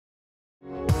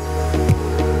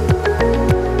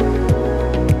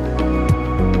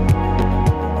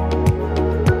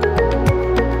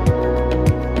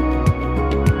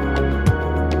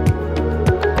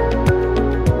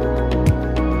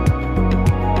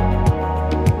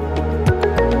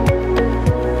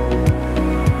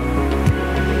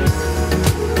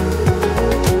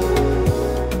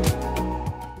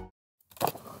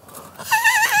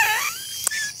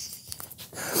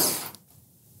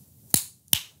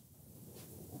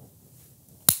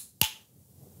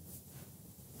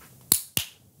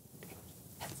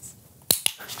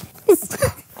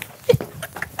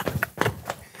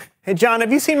Hey, John,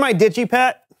 have you seen my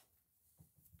DigiPet?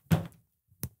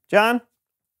 John?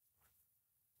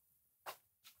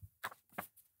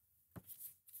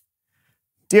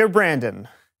 Dear Brandon,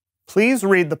 please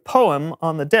read the poem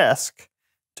on the desk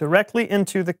directly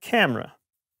into the camera.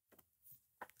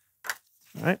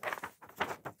 All right,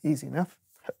 easy enough.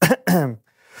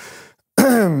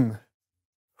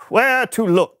 Where to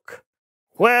look?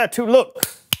 Where to look?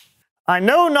 I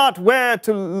know not where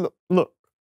to look.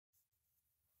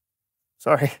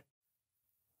 Sorry.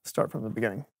 Start from the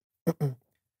beginning.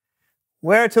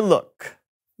 Where to look?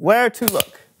 Where to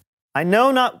look? I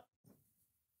know not.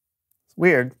 It's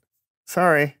weird.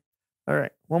 Sorry. All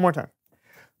right, one more time.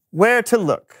 Where to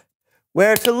look?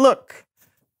 Where to look?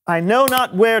 I know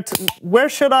not where to. Where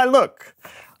should I look?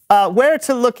 Where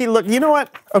to looky look? You know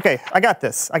what? Okay, I got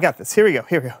this. I got this. Here we go.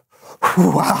 Here we go.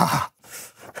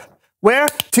 Where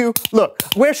to look?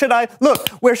 Where should I look?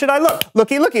 Where should I look?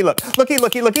 Looky, looky, look. Looky,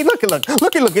 looky, looky, looky, look.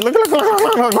 Looky, looky, look. Look, look,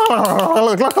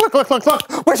 look, look, look, look,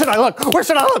 look. Where should I look? Where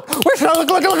should I look? Where should I look?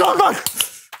 Look, look, look, look.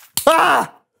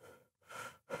 Ah!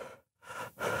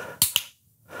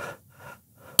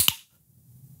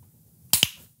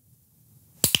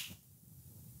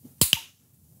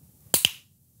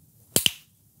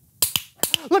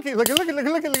 Looky, looky, looky, looky,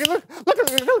 looky, looky, look. Look, look,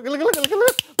 look, look, look, look, look,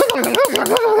 look.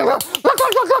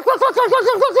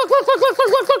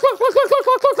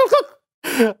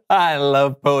 I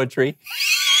love poetry.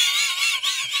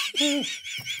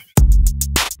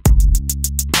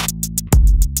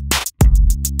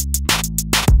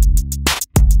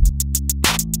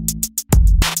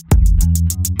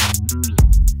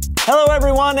 Hello,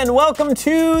 everyone, and welcome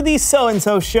to the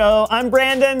So-and-So Show. I'm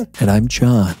Brandon. And I'm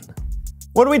John.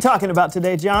 What are we talking about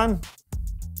today, John?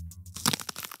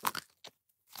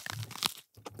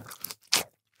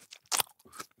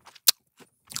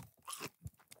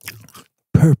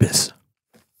 Purpose.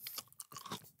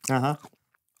 Uh-huh.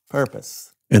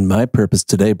 Purpose. And my purpose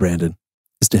today, Brandon,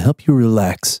 is to help you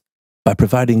relax by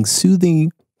providing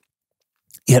soothing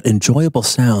yet enjoyable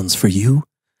sounds for you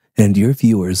and your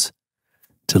viewers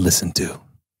to listen to.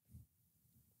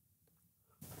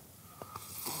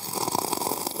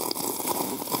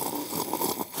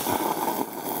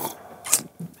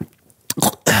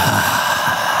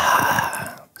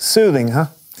 Soothing, huh?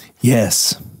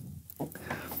 Yes.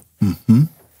 Mm-hmm.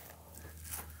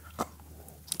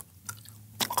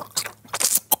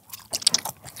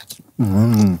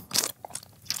 Mm.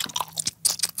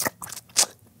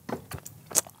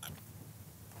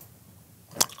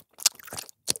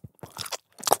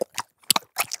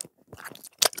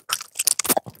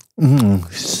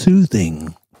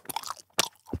 Soothing.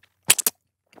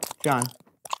 John.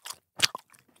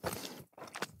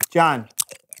 John.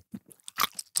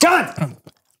 John!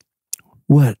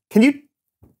 What? Can you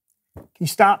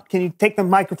stop? Can you take the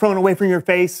microphone away from your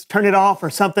face? Turn it off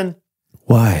or something?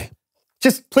 Why?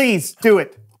 Just please do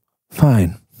it.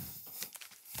 Fine.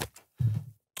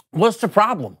 What's the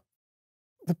problem?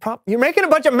 You're making a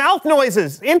bunch of mouth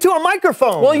noises into a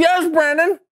microphone. Well, yes,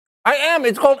 Brandon. I am.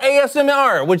 It's called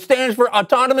ASMR, which stands for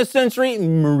Autonomous Sensory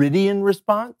Meridian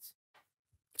Response.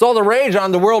 It's all the rage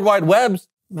on the World Wide Webs.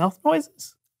 Mouth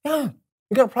noises? Yeah.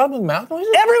 You got a problem with mouth noises?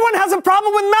 Everyone has a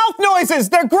problem with mouth noises.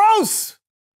 They're gross.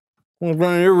 Well,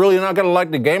 Brandon, you're really not going to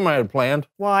like the game I had planned.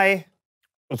 Why?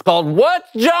 It's called What's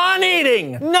John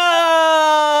Eating?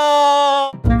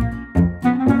 No!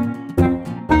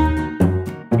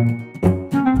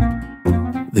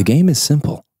 The game is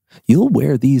simple. You'll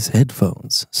wear these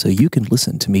headphones so you can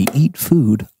listen to me eat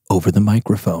food over the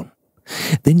microphone.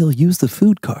 Then you'll use the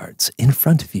food cards in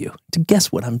front of you to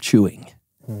guess what I'm chewing.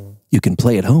 You can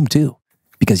play at home too,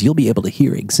 because you'll be able to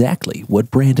hear exactly what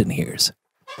Brandon hears.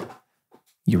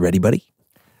 You ready, buddy?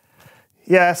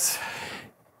 Yes.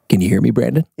 Can you hear me,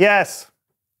 Brandon? Yes.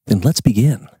 Then let's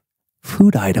begin.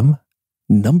 Food item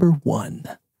number 1.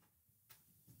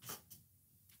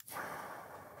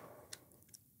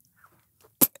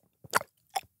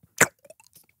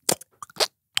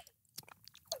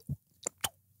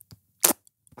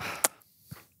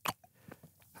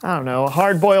 I don't know, a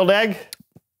hard-boiled egg?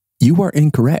 You are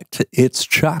incorrect. It's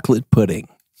chocolate pudding.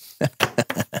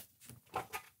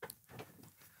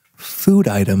 Food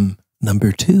item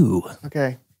number 2.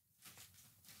 Okay.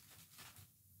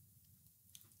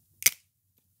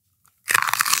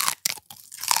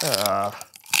 I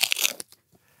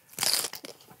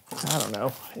don't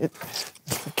know.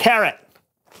 It's a carrot.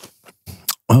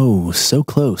 Oh, so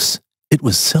close. It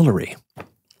was celery.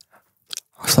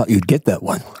 I thought you'd get that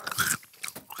one.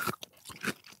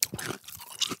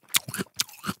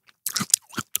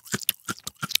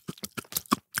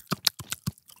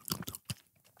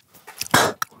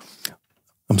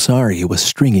 sorry, it was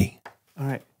stringy. All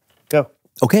right, go.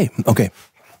 Okay.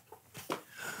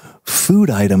 Food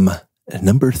item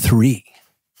number 3.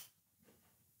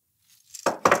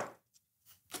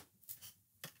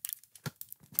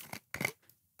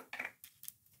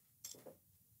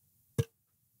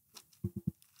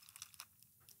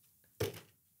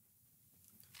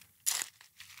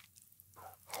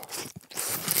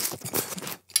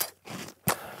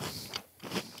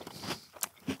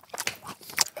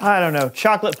 I don't know,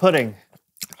 chocolate pudding.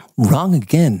 Wrong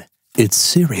again. It's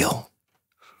cereal.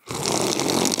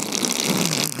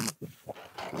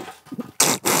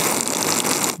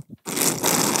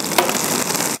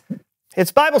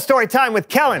 It's Bible story time with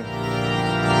Kellen.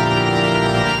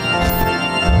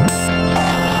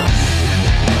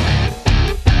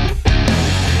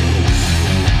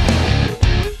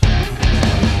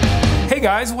 Hey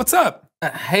guys, what's up?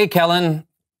 Hey, Kellen.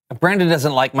 Brandon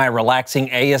doesn't like my relaxing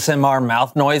ASMR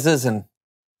mouth noises, and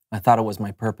I thought it was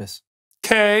my purpose.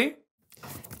 Okay.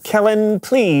 Kellen,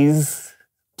 please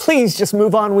just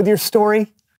move on with your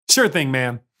story. Sure thing,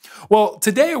 man. Well,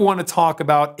 today I want to talk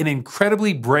about an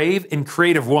incredibly brave and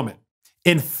creative woman.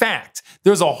 In fact,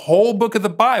 there's a whole book of the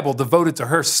Bible devoted to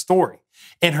her story,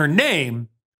 and her name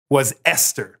was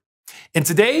Esther. And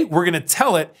today we're going to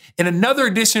tell it in another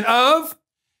edition of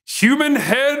Human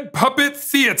Head Puppet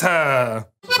Theater.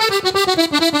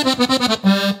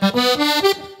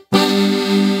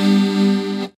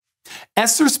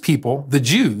 Esther's people, the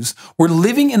Jews, were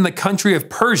living in the country of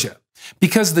Persia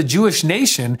because the Jewish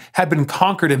nation had been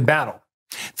conquered in battle.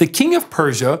 The king of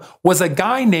Persia was a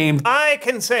guy named... I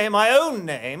can say my own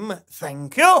name,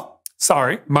 thank you.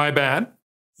 Sorry, my bad.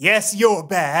 Yes, you're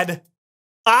bad.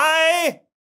 I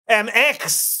am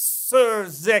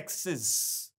Xerxes,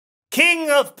 king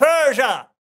of Persia.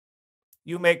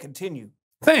 You may continue.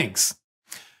 Thanks.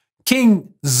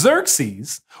 King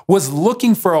Xerxes was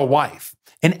looking for a wife,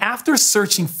 and after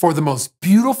searching for the most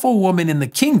beautiful woman in the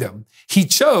kingdom, he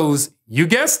chose, you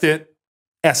guessed it,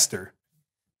 Esther.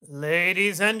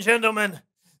 Ladies and gentlemen,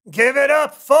 give it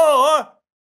up for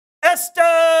Esther!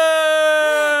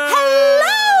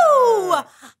 Hello!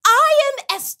 I am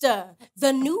Esther,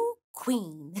 the new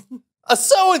queen. A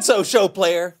so-and-so show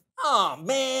player. Oh,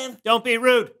 man. Don't be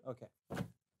rude. Okay.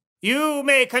 You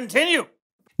may continue.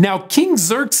 Now, King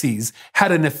Xerxes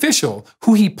had an official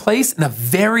who he placed in a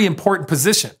very important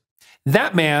position.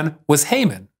 That man was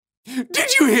Haman.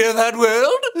 Did you hear that,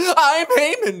 world? I'm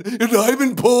Haman, and I'm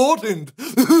important.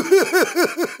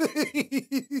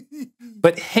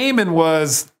 But Haman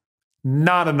was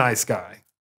not a nice guy.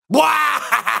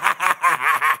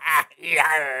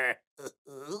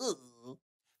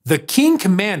 The king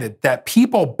commanded that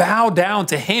people bow down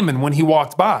to Haman when he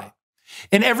walked by,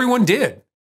 and everyone did.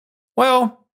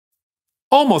 Well,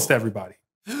 almost everybody.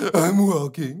 I'm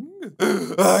walking.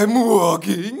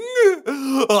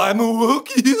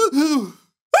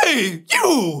 Hey,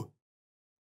 you!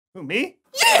 Who, me?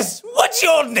 Yes, what's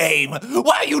your name?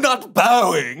 Why are you not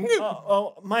bowing?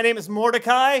 My name is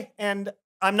Mordecai, and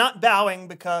I'm not bowing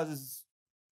because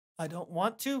I don't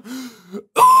want to. Ooh,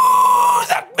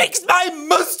 that makes my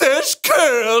mustache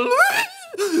curl.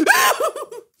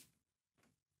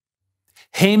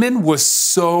 Haman was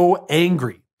so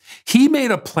angry. He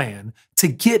made a plan to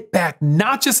get back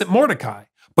not just at Mordecai,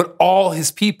 but all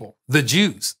his people, the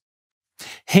Jews.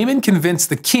 Haman convinced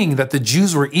the king that the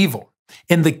Jews were evil,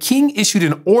 and the king issued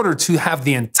an order to have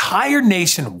the entire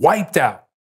nation wiped out.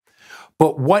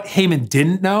 But what Haman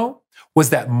didn't know was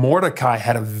that Mordecai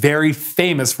had a very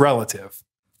famous relative.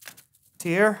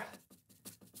 Dear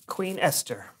Queen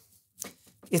Esther,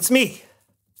 it's me,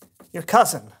 your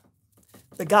cousin,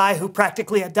 the guy who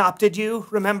practically adopted you,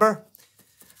 remember?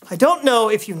 I don't know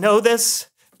if you know this,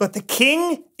 but the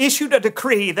king issued a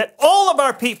decree that all of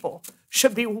our people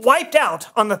should be wiped out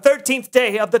on the 13th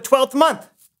day of the 12th month.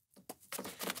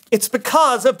 It's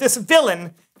because of this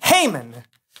villain, Haman.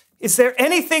 Is there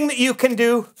anything that you can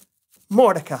do,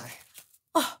 Mordecai?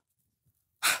 Oh.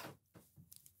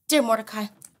 Dear Mordecai,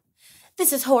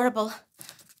 this is horrible.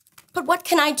 But what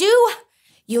can I do?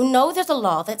 You know there's a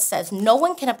law that says no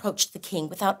one can approach the king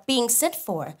without being sent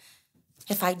for.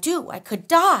 If I do, I could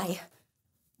die.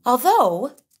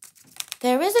 Although,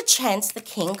 there is a chance the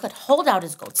king could hold out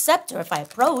his gold scepter if I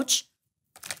approach.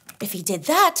 If he did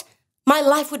that, my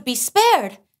life would be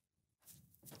spared.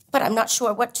 But I'm not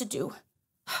sure what to do.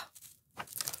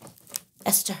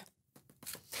 Esther.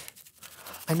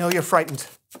 I know you're frightened.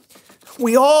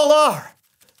 We all are.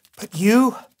 But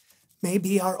you may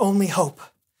be our only hope.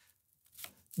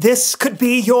 This could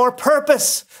be your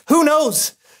purpose. Who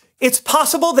knows? It's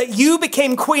possible that you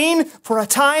became queen for a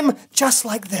time just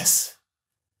like this.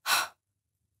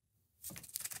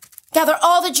 Gather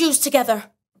all the Jews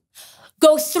together.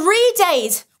 Go 3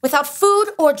 days without food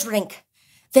or drink.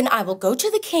 Then I will go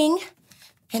to the king,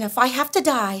 and if I have to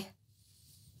die,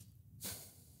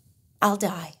 I'll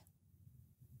die.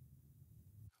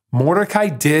 Mordecai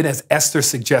did as Esther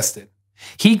suggested.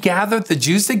 He gathered the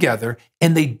Jews together,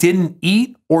 and they didn't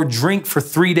eat or drink for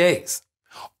 3 days.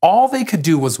 All they could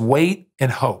do was wait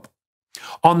and hope.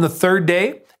 On the 3rd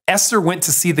day, Esther went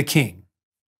to see the king.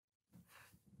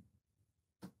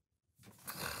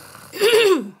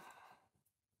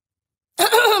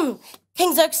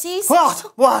 King Xerxes?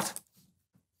 What?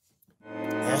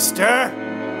 Esther?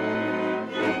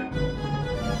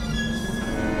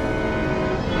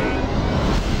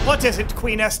 What is it,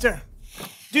 Queen Esther?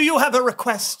 Do you have a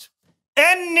request?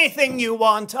 Anything you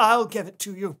want, I'll give it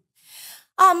to you.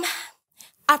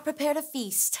 I've prepared a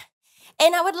feast,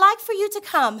 and I would like for you to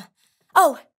come.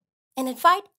 Oh, and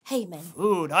invite Haman.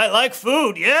 Food. I like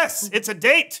food. Yes, it's a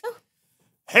date.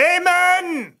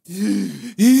 Haman!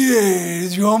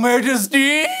 Yes, Your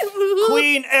Majesty.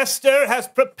 Queen Esther has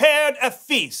prepared a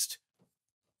feast.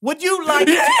 Would you like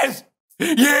Yes!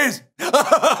 Yes!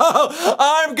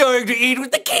 I'm going to eat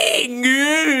with the king!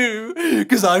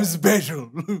 Because I'm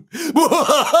special.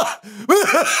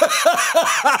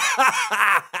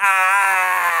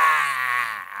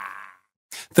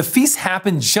 The feast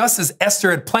happened just as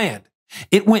Esther had planned.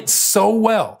 It went so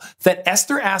well that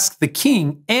Esther asked the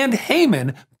king and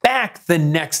Haman back the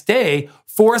next day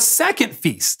for a second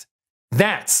feast.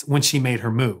 That's when she made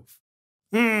her move.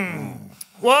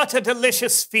 What a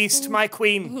delicious feast, my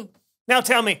queen. Now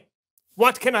tell me,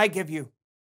 what can I give you?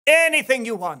 Anything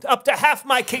you want, up to half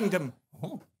my kingdom.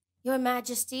 Your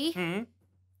Majesty,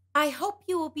 I hope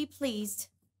you will be pleased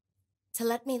to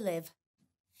let me live.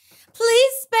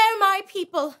 Please spare my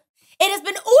people. It has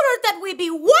been ordered that we be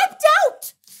wiped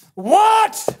out.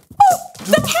 What? Oh,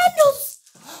 the candles.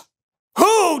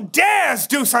 Who dares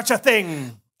do such a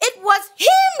thing? It was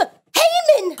him,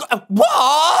 Haman.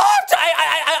 What?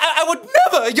 I would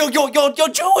never. You're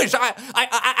Jewish.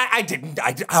 I didn't.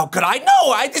 How could I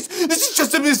know? This is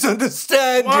just a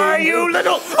misunderstanding. Why, you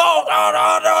little... Oh,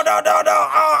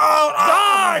 no.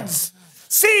 Guards!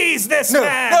 Seize this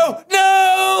man! No,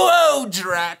 oh,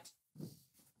 drat.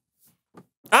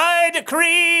 I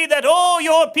decree that all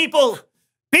your people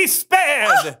be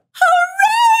spared.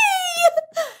 Hooray!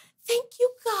 Thank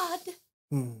you, God.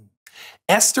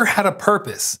 Esther had a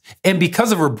purpose, and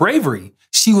because of her bravery,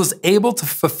 she was able to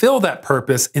fulfill that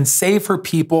purpose and save her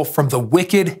people from the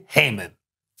wicked Haman.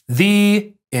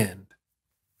 The end.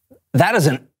 That is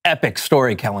an epic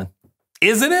story, Kellen.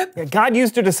 Isn't it? Yeah, God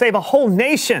used her to save a whole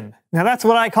nation. Now that's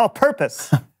what I call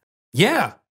purpose.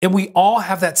 Yeah, and we all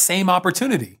have that same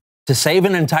opportunity. To save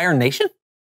an entire nation?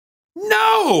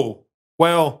 No!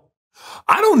 Well,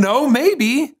 I don't know,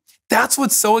 maybe. That's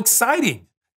what's so exciting.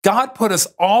 God put us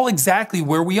all exactly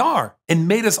where we are and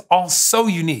made us all so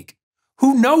unique.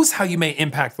 Who knows how you may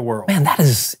impact the world? Man, that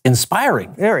is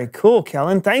inspiring. Very cool,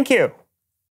 Kellen. Thank you.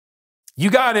 You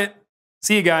got it.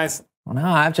 See you guys. Well,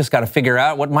 now I've just got to figure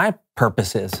out what my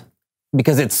purpose is.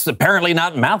 Because it's apparently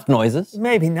not mouth noises.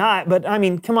 Maybe not, but I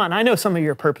mean, come on. I know some of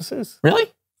your purposes.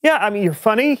 Really? Yeah, I mean, you're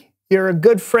funny. You're a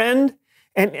good friend.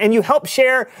 And you help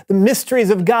share the mysteries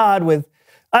of God with,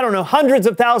 I don't know, hundreds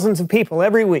of thousands of people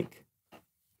every week.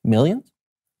 Millions?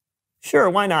 Sure,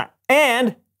 why not?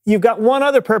 And you've got one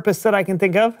other purpose that I can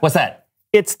think of. What's that?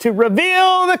 It's to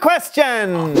reveal the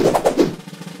question.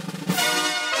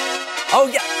 Oh,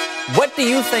 yeah. What do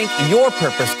you think your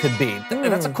purpose could be?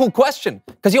 That's a cool question,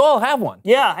 because you all have one.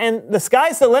 Yeah, and the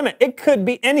sky's the limit. It could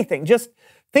be anything. Just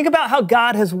think about how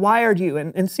God has wired you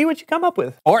and see what you come up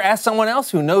with. Or ask someone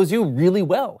else who knows you really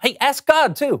well. Hey, ask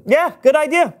God, too. Yeah, good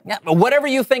idea. Yeah, but whatever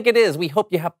you think it is, we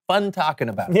hope you have fun talking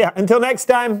about it. Yeah, until next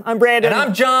time, I'm Brandon. And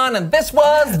I'm John, and this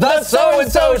was The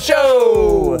So-and-So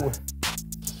Show.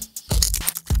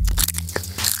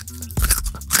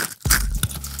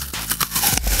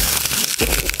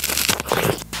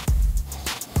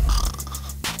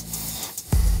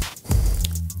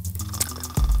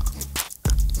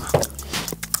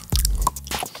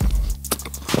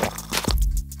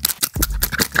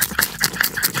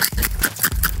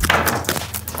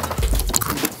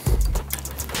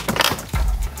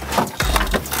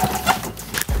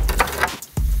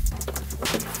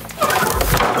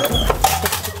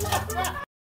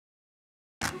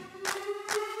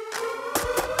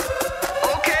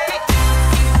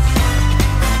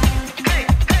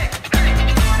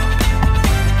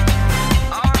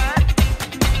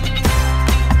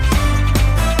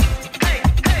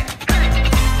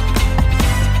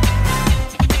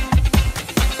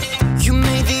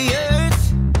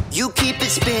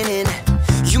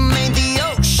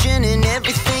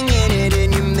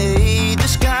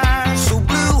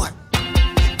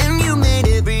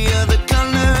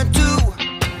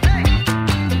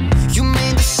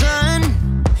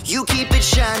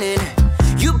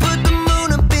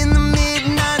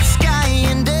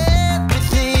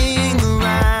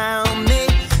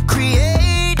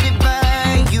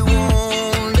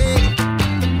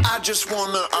 just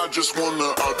wanna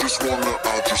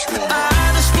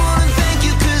thank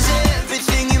you 'cause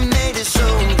everything you made is so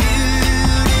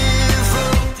beautiful.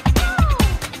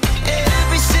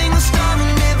 Every single star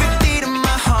and every beat of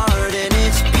my heart, and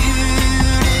it's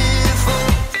beautiful.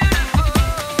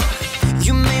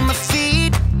 You made my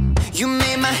feet, you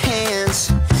made my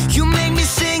hands, you made me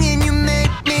sing and you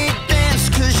make me dance,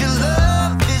 'cause your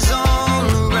love is all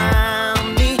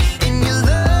around me, and your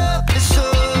love is so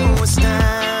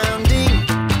astounding.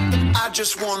 I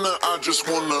just wanna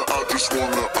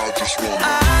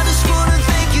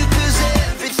thank you 'cause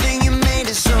everything you made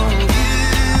is so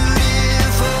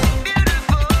beautiful.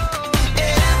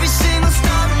 Every single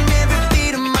star and every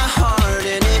beat of my heart,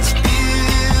 and it's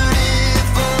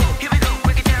beautiful. Here we go,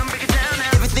 break it down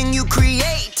now. Everything you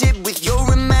created with your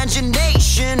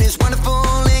imagination is wonderful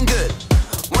and good,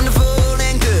 wonderful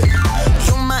and good.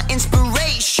 You're my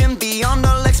inspiration beyond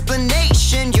all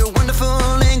explanation. You're wonderful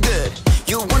and good,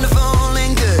 you're wonderful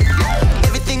and good.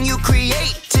 Everything you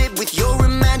created with your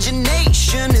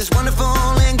imagination is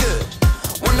wonderful and good,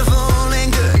 wonderful and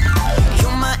good.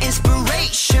 You're my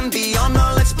inspiration beyond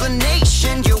all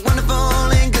explanation. You're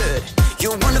wonderful and good,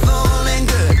 you're wonderful and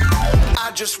good. I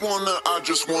just wanna